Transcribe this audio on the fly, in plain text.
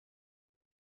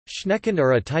Schnecken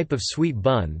are a type of sweet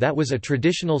bun that was a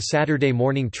traditional Saturday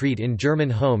morning treat in German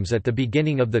homes at the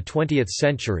beginning of the 20th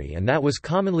century and that was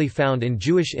commonly found in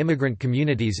Jewish immigrant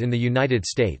communities in the United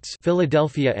States,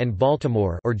 Philadelphia and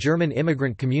Baltimore, or German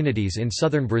immigrant communities in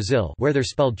southern Brazil where they're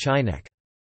spelled Schneck.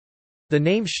 The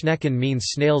name Schnecken means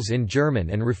snails in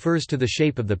German and refers to the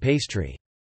shape of the pastry.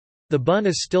 The bun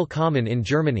is still common in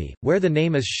Germany, where the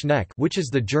name is Schneck, which is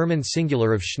the German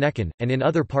singular of Schnecken, and in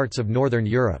other parts of Northern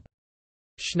Europe.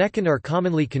 Schnecken are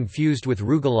commonly confused with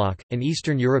Rugelach, an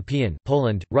Eastern European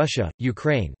Poland, Russia,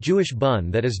 Ukraine Jewish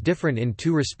bun that is different in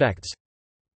two respects.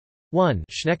 1.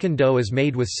 Schnecken dough is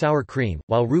made with sour cream,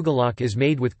 while Rugelach is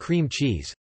made with cream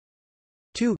cheese.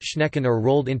 2. Schnecken are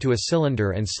rolled into a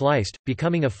cylinder and sliced,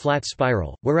 becoming a flat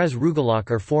spiral, whereas Rugelach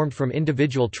are formed from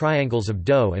individual triangles of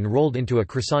dough and rolled into a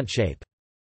croissant shape.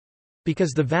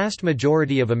 Because the vast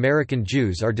majority of American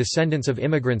Jews are descendants of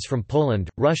immigrants from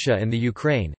Poland, Russia and the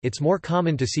Ukraine, it's more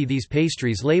common to see these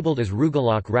pastries labeled as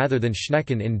Rugelach rather than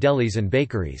Schnecken in delis and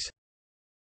bakeries.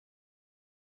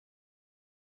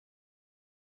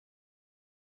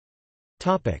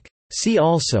 See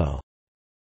also: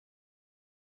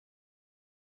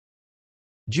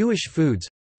 Jewish foods,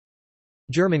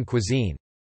 German cuisine.